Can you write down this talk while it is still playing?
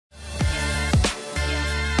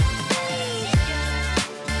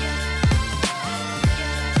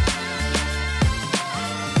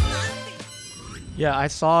Yeah, I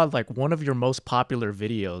saw like one of your most popular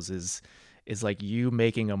videos is like you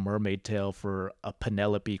making a mermaid tail for a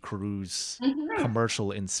Penelope Cruz Hmm.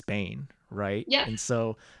 commercial in Spain, right? Yeah. And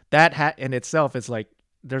so that in itself is like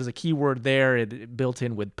there's a keyword there built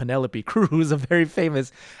in with Penelope Cruz, a very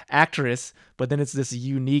famous actress, but then it's this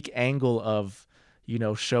unique angle of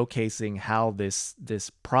showcasing how this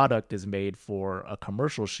product is made for a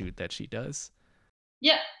commercial shoot that she does.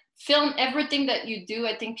 Yeah, film everything that you do.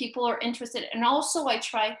 I think people are interested. And also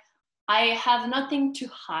I have nothing to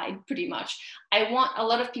hide pretty much. I want a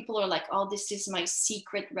lot of people are like, oh, this is my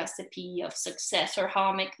secret recipe of success or how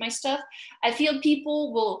I make my stuff. I feel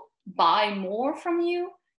people will buy more from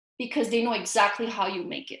you because they know exactly how you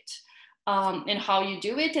make it, and how you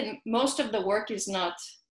do it. And most of the work is not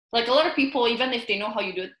like a lot of people, even if they know how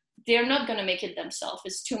you do it, they're not going to make it themselves.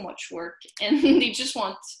 It's too much work and they just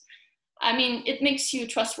want, I mean, it makes you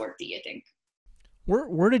trustworthy, I think.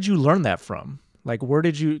 Where did you learn that from? Like where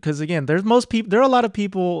did you because again, there are a lot of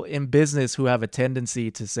people in business who have a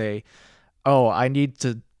tendency to say, "Oh, I need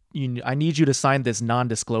you to sign this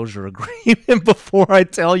non-disclosure agreement before I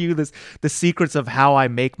tell you the secrets of how I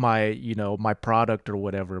make my product or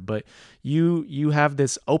whatever." But you have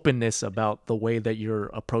this openness about the way that you're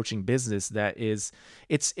approaching business that is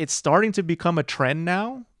it's starting to become a trend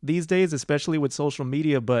now these days, especially with social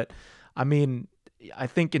media, but I mean, I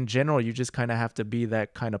think in general you just kind of have to be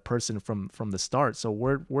that kind of person from the start. So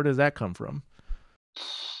where does that come from?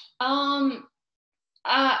 Um,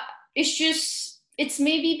 uh, it's just, it's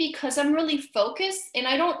maybe because I'm really focused and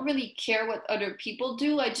I don't really care what other people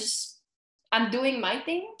do. I'm doing my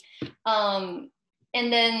thing. Um,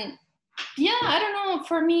 and then, yeah, I don't know.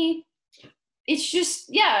 For me, it's just,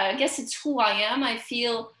 yeah, I guess it's who I am. I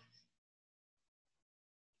feel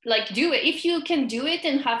like do it if you can do it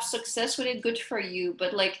and have success with it, good for you.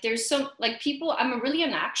 But like there's some like people, I'm a really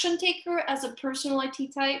an action taker as a personality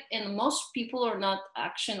type, and most people are not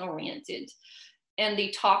action oriented and they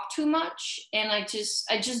talk too much, and I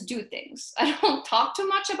just do things. I don't talk too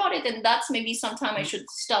much about it, and that's maybe sometime I should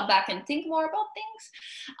step back and think more about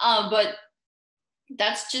things. But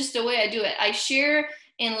that's just the way I do it. I share,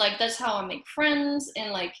 and like that's how I make friends.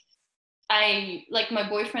 And like I like my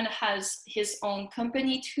boyfriend has his own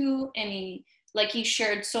company too, and he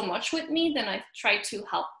shared so much with me. Then I try to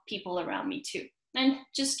help people around me too, and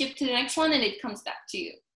just skip to the next one, and it comes back to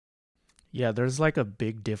you. Yeah, there's like a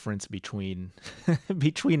big difference between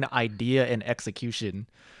between idea and execution.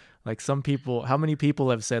 Like some people, how many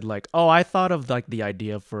people have said like, "Oh, I thought of like the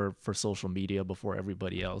idea for social media before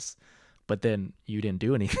everybody else." But then you didn't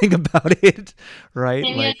do anything about it, right?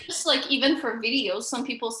 And yeah, Like, just like even for videos, some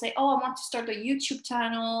people say, "Oh, I want to start a YouTube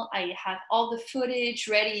channel. I have all the footage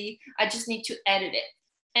ready. I just need to edit it."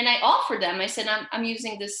 And I offer them, I said, I'm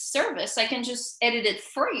using this service. I can just edit it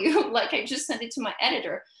for you. Like I just sent it to my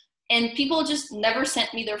editor. And people just never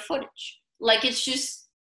sent me their footage. Like it's just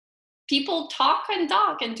people talk and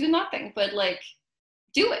do nothing, but like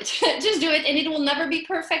do it. Just do it. And it will never be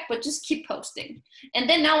perfect, but just keep posting. And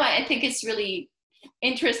then now I think it's really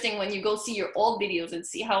interesting when you go see your old videos and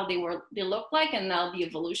see how they look like, and now the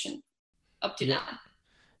evolution up to yeah. now.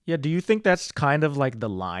 Yeah, do you think that's kind of like the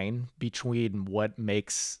line between what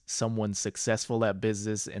makes someone successful at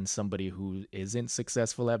business and somebody who isn't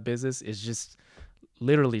successful at business is just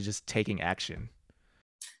literally just taking action?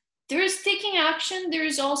 There's taking action.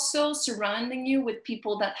 There's also surrounding you with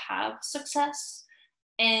people that have success.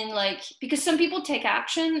 And like, because some people take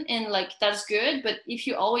action and like that's good, but if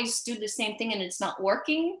you always do the same thing and it's not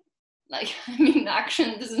working, like I mean,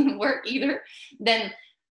 action doesn't work either. Then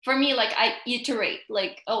for me, like I iterate,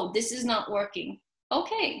 like, oh, this is not working.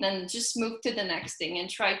 Okay, then just move to the next thing and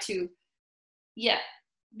try to, yeah,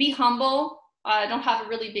 be humble. I don't have a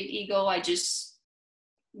really big ego. I just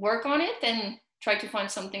work on it and try to find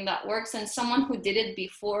something that works. And someone who did it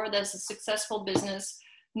before, that's a successful business,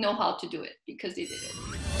 know how to do it because they did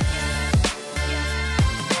it.